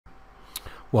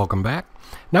Welcome back.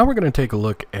 Now we're going to take a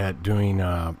look at doing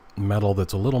metal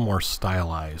that's a little more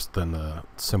stylized than the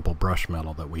simple brush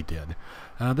metal that we did.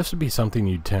 This would be something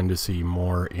you'd tend to see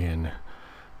more in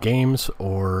games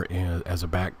or as a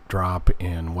backdrop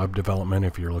in web development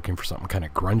if you're looking for something kind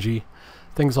of grungy,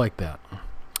 things like that.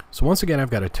 So once again, I've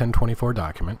got a 1024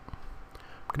 document.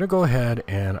 I'm going to go ahead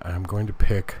and I'm going to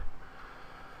pick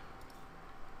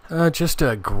just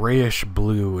a grayish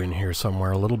blue in here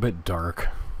somewhere, a little bit dark.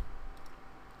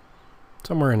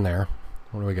 Somewhere in there.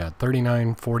 What do we got?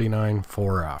 3949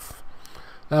 4F.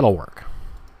 That'll work.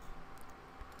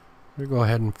 We'll go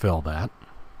ahead and fill that.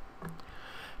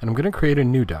 And I'm going to create a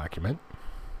new document.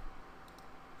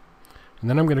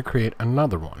 And then I'm going to create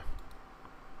another one.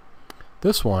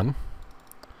 This one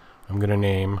I'm going to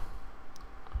name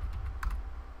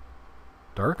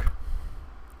dark.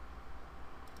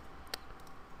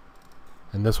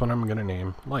 And this one I'm going to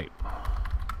name light.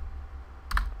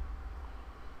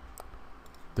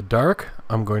 The dark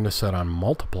I'm going to set on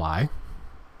multiply,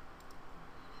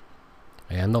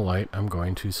 and the light I'm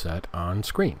going to set on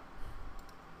screen.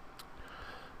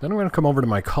 Then I'm going to come over to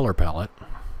my color palette,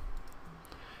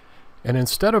 and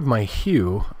instead of my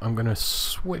hue, I'm going to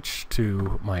switch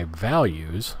to my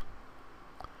values,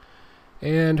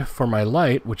 and for my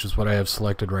light, which is what I have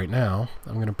selected right now,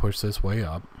 I'm going to push this way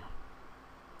up.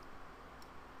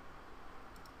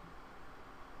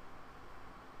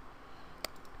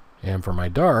 And for my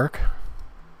dark,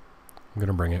 I'm going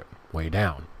to bring it way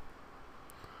down.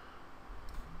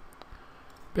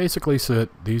 Basically set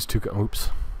these two, oops,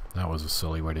 that was a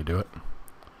silly way to do it.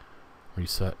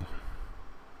 Reset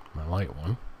my light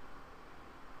one.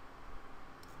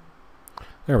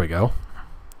 There we go.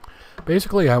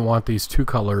 Basically I want these two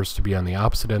colors to be on the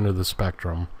opposite end of the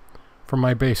spectrum from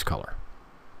my base color.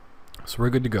 So we're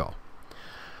good to go.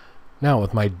 Now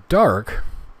with my dark,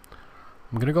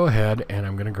 I'm going to go ahead and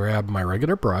I'm going to grab my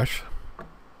regular brush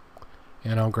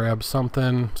and I'll grab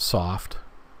something soft.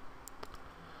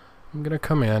 I'm going to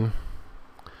come in.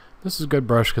 This is a good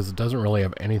brush because it doesn't really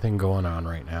have anything going on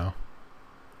right now.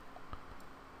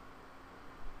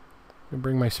 I'm going to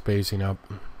bring my spacing up.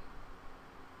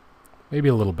 Maybe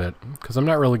a little bit because I'm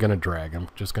not really going to drag. I'm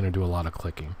just going to do a lot of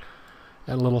clicking.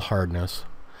 Add a little hardness.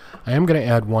 I am going to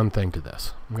add one thing to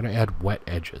this. I'm going to add wet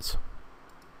edges.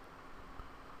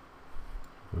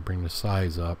 We bring the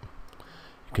size up.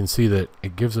 You can see that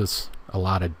it gives us a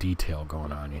lot of detail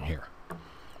going on in here.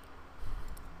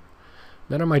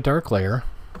 Then on my dark layer,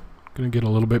 I'm going to get a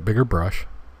little bit bigger brush.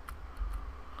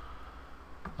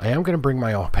 I am going to bring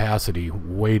my opacity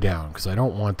way down because I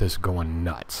don't want this going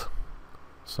nuts.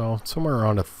 So somewhere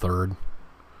around a third.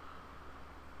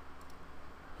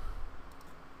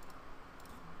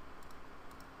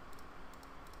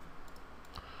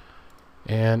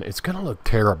 And it's going to look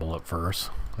terrible at first.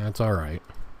 That's alright.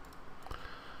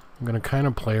 I'm going to kind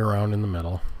of play around in the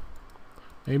middle.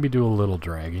 Maybe do a little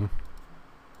dragging.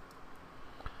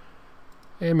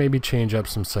 And maybe change up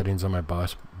some settings on my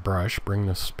brush. Bring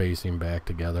the spacing back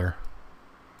together.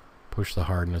 Push the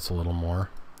hardness a little more.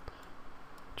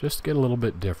 Just to get a little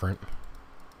bit different.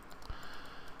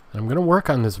 And I'm going to work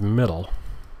on this middle.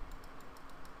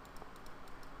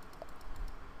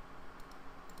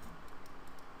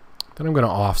 Then I'm going to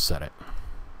offset it.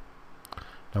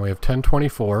 Now we have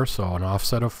 1024, so an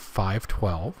offset of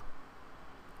 512.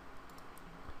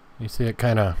 You see it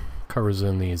kind of covers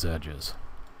in these edges.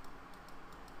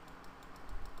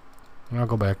 And I'll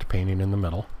go back to painting in the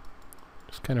middle.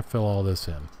 Just kind of fill all this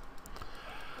in.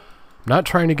 I'm not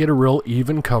trying to get a real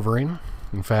even covering.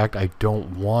 In fact, I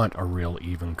don't want a real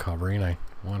even covering. I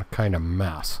want a kind of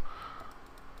mess.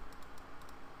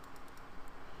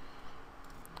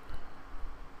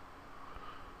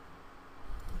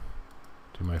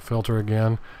 Do my filter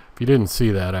again. If you didn't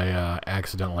see that, I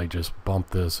accidentally just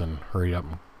bumped this and hurried up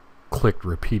and clicked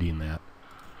repeating that.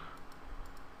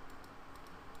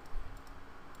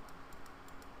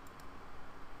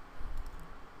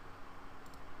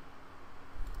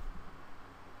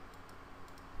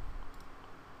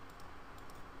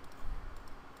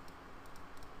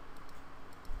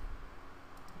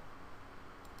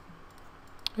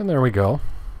 And there we go.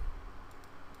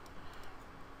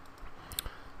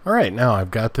 Alright, now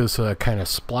I've got this kind of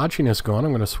splotchiness going.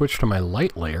 I'm going to switch to my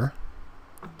light layer.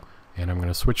 And I'm going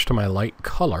to switch to my light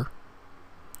color.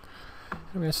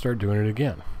 I'm going to start doing it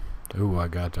again. Ooh, I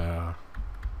got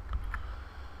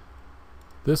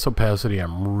this opacity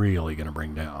I'm really going to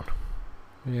bring down.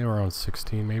 Maybe around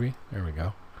 16 maybe. There we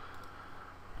go.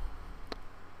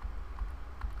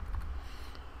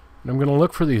 And I'm going to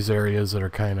look for these areas that are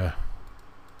kind of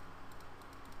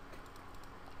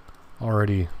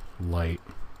already light.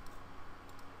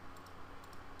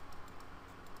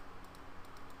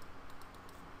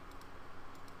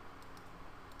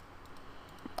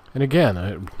 And again,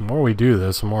 the more we do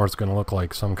this, the more it's going to look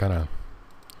like some kind of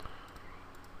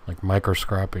like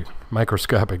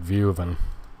microscopic view of an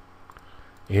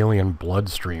alien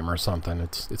bloodstream or something.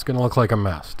 It's going to look like a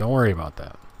mess. Don't worry about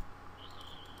that.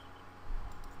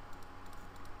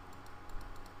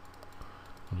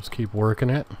 I'll just keep working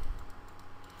it.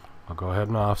 I'll go ahead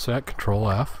and offset, Control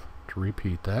F to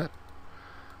repeat that.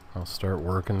 I'll start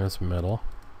working this middle.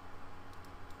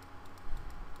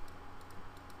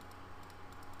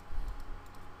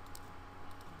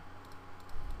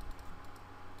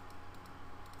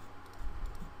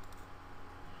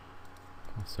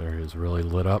 This area is really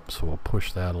lit up, so we'll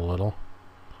push that a little.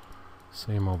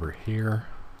 Same over here.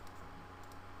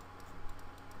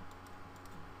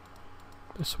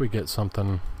 Just so we get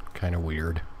something kind of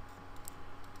weird.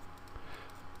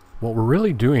 What we're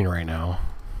really doing right now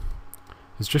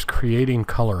is just creating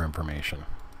color information.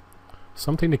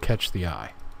 Something to catch the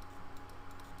eye.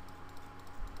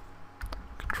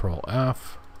 Control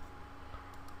F.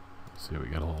 Let's see, we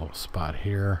got a little spot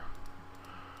here.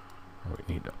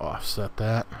 We need to offset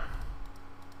that.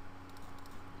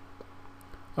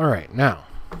 Alright, now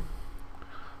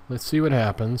let's see what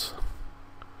happens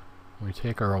when we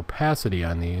take our opacity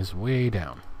on these way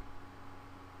down.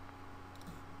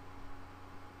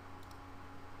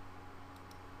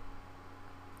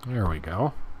 There we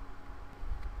go.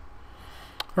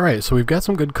 Alright, so we've got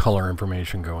some good color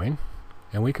information going,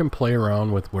 and we can play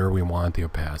around with where we want the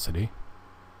opacity.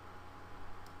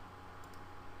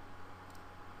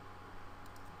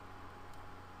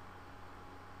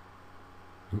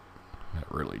 That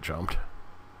really jumped.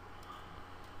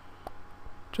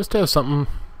 Just to have something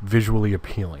visually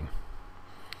appealing.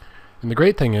 And the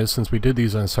great thing is, since we did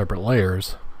these on separate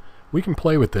layers, we can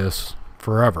play with this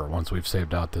forever once we've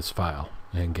saved out this file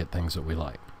and get things that we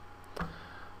like.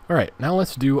 Alright, now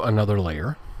let's do another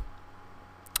layer.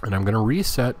 And I'm going to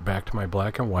reset back to my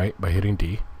black and white by hitting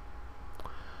D.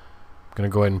 I'm going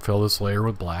to go ahead and fill this layer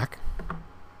with black.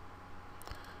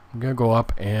 I'm going to go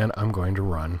up and I'm going to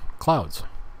run clouds.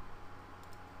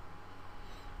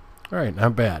 Alright,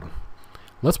 not bad.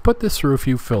 Let's put this through a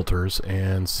few filters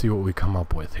and see what we come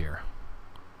up with here.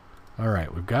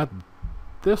 Alright, we've got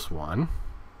this one,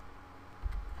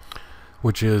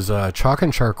 which is chalk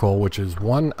and charcoal, which is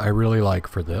one I really like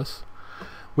for this.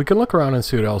 We can look around and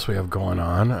see what else we have going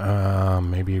on.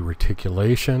 Maybe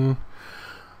reticulation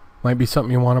might be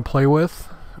something you want to play with.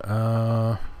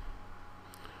 What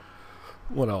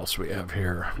else do we have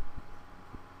here?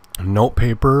 Note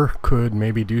paper could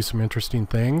maybe do some interesting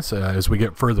things. As we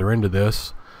get further into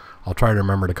this, I'll try to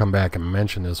remember to come back and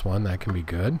mention this one. That can be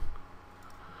good.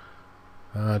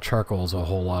 Charcoal is a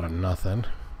whole lot of nothing.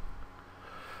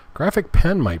 Graphic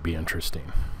pen might be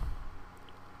interesting.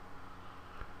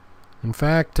 In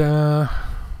fact, I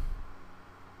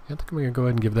think I'm going to go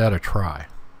ahead and give that a try.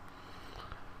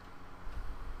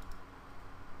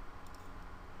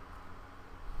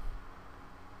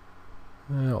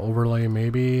 Overlay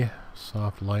maybe,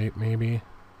 soft light maybe.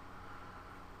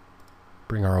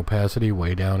 Bring our opacity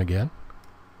way down again.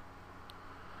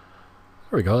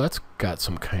 There we go, that's got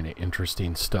some kind of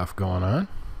interesting stuff going on.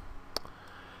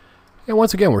 And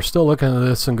once again, we're still looking at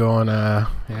this and going, yeah,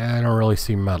 I don't really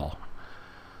see metal.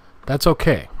 That's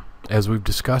okay. As we've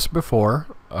discussed before,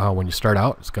 when you start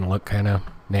out, it's going to look kind of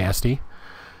nasty.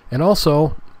 And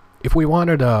also, if we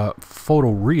wanted a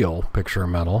photoreal picture of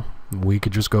metal, we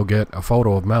could just go get a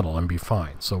photo of metal and be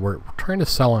fine. So we're trying to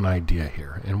sell an idea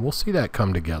here, and we'll see that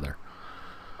come together.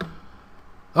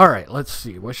 Alright, let's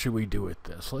see. What should we do with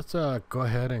this? Let's go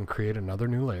ahead and create another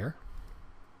new layer.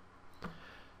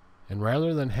 And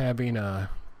rather than having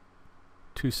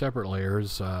two separate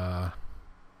layers,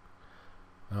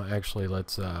 actually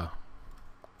let's do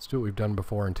what we've done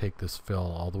before and take this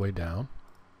fill all the way down.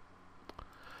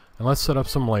 And let's set up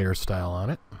some layer style on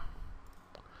it.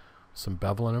 Some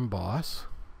bevel and emboss.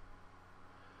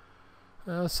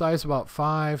 Size about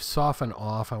 5. Soften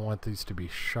off. I want these to be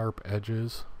sharp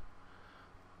edges.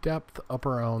 Depth up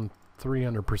around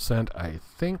 300%, I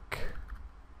think.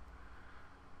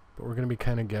 But we're going to be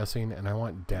kind of guessing, and I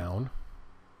want down.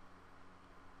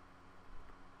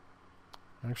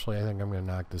 Actually, I think I'm going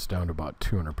to knock this down to about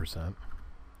 200%.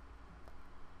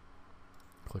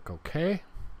 Click OK.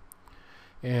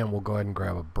 And we'll go ahead and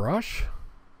grab a brush.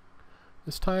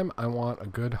 This time I want a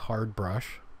good hard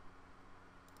brush.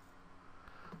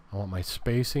 I want my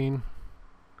spacing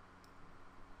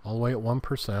all the way at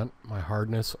 1%, my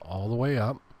hardness all the way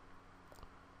up,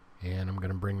 and I'm going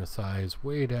to bring the size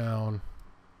way down.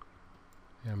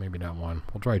 Yeah, maybe not 1.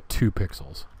 We'll try 2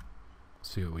 pixels.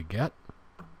 See what we get.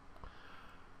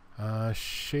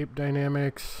 Shape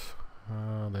dynamics,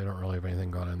 they don't really have anything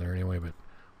going on there anyway, but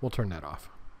we'll turn that off.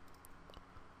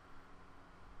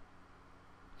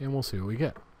 And we'll see what we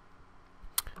get.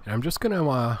 And I'm just gonna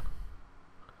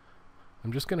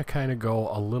kind of go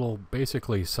a little,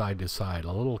 basically side to side,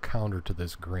 a little counter to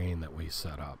this grain that we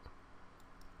set up.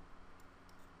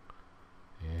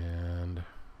 And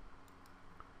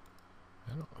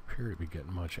I don't appear to be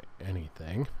getting much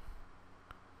anything.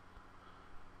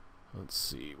 Let's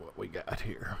see what we got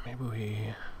here. Maybe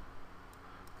we...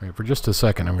 All right, for just a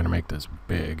second, I'm going to make this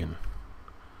big. And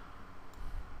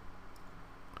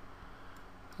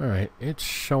all right, it's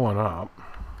showing up.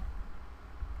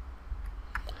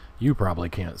 You probably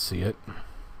can't see it.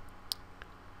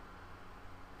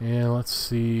 And let's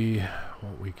see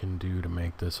what we can do to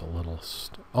make this a little...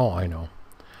 oh, I know.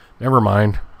 Never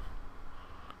mind.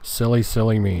 Silly,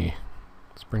 silly me.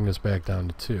 Let's bring this back down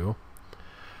to 2.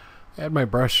 Add my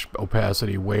brush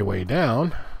opacity way, way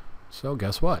down. So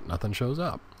guess what? Nothing shows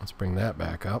up. Let's bring that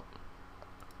back up.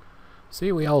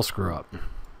 See, we all screw up.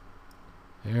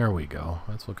 There we go.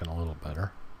 That's looking a little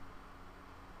better.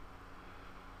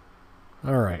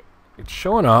 Alright. It's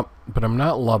showing up, but I'm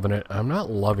not loving it. I'm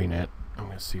not loving it. I'm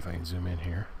going to see if I can zoom in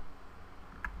here.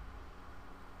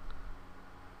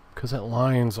 Because that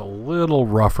line's a little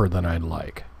rougher than I'd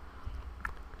like.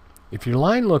 If your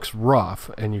line looks rough,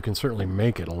 and you can certainly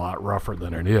make it a lot rougher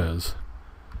than it is,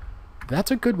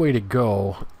 that's a good way to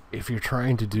go if you're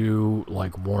trying to do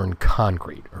like worn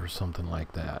concrete or something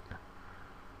like that.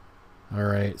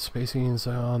 Alright, spacing's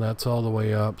that's all the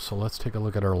way up, so let's take a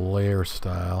look at our layer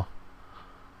style.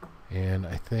 And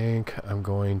I think I'm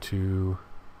going to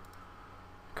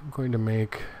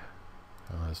make...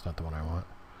 oh, that's not the one I want.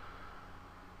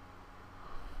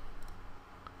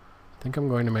 I think I'm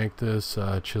going to make this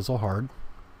chisel hard.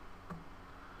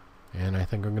 And I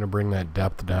think I'm going to bring that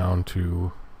depth down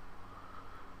to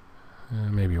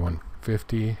maybe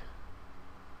 150.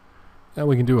 Now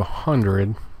we can do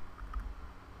 100.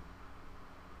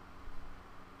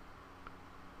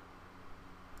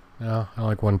 No, I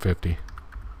like 150.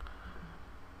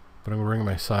 But I'm going to bring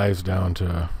my size down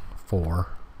to 4.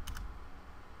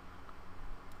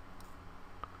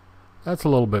 That's a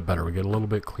little bit better. We get a little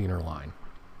bit cleaner line.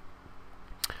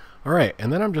 Alright,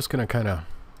 and then I'm just going to kind of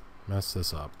mess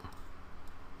this up.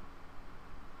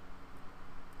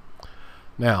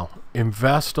 Now,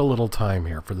 invest a little time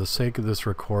here. For the sake of this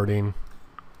recording,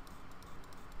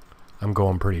 I'm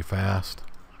going pretty fast.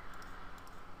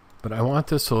 But I want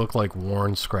this to look like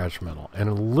worn scratch metal. And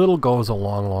a little goes a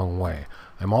long, long way.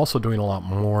 I'm also doing a lot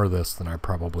more of this than I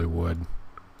probably would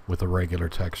with a regular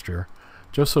texture,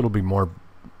 just so it'll be more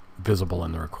visible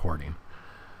in the recording.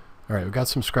 Alright, we've got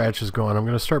some scratches going. I'm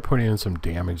going to start putting in some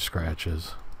damage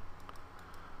scratches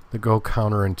that go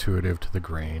counterintuitive to the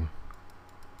grain.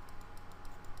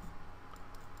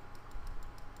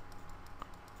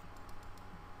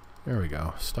 There we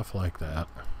go. Stuff like that.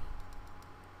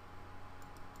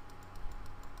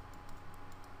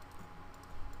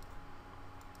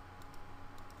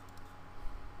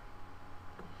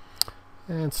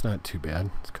 And it's not too bad.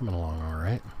 It's coming along all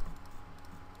right.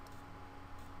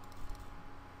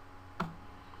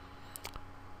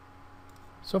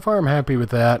 So far I'm happy with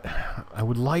that. I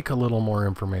would like a little more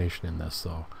information in this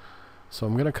though. So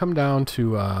I'm going to come down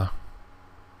to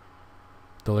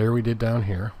the layer we did down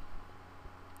here.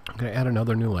 I'm going to add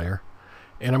another new layer.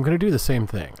 And I'm going to do the same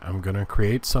thing. I'm going to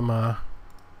create some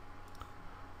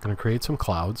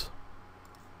clouds.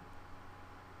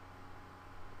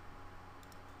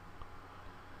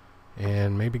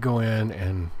 And maybe go in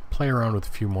and play around with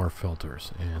a few more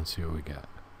filters and see what we get.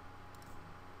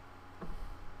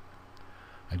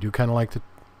 I do kind of like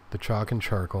the chalk and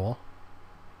charcoal.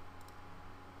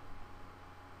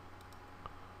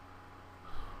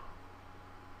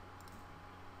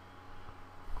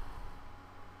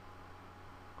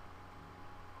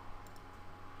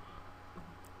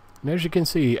 And as you can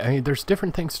see, I mean, there's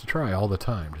different things to try all the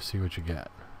time to see what you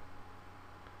get.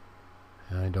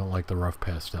 And I don't like the rough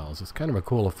pastels. It's kind of a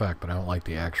cool effect, but I don't like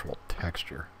the actual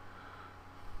texture.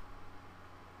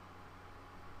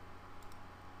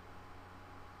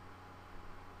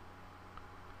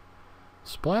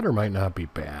 Splatter might not be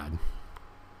bad.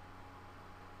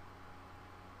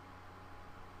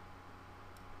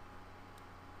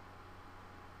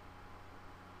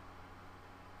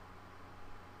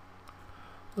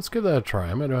 Let's give that a try.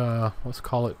 I'm at let's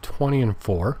call it 20 and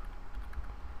 4.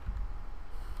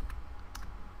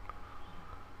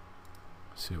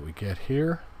 See what we get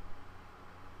here.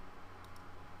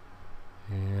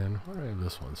 And what do I have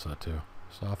this one set to?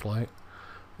 Soft light.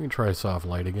 We can try soft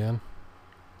light again.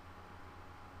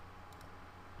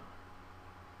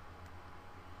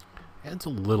 Adds a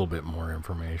little bit more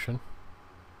information.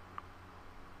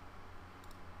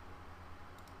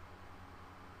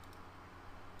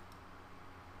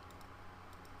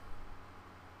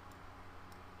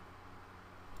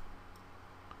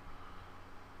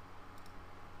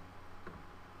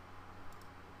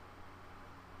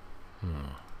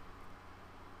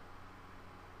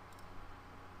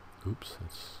 Oops,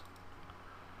 it's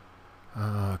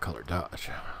color dodge.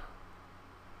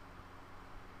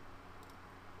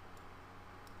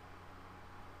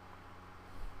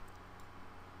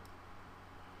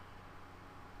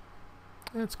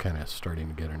 It's kind of starting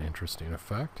to get an interesting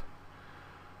effect.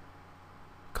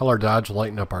 Color dodge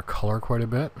lightened up our color quite a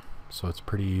bit, so it's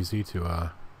pretty easy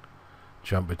to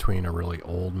jump between a really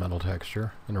old metal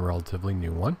texture and a relatively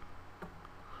new one.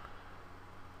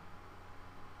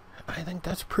 I think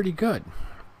that's pretty good.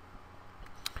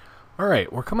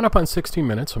 Alright, we're coming up on 16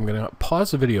 minutes, so I'm going to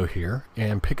pause the video here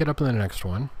and pick it up in the next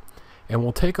one. And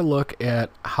we'll take a look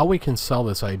at how we can sell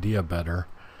this idea better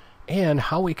and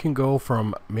how we can go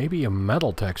from maybe a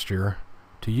metal texture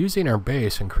to using our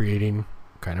base and creating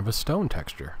kind of a stone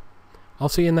texture. I'll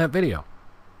see you in that video.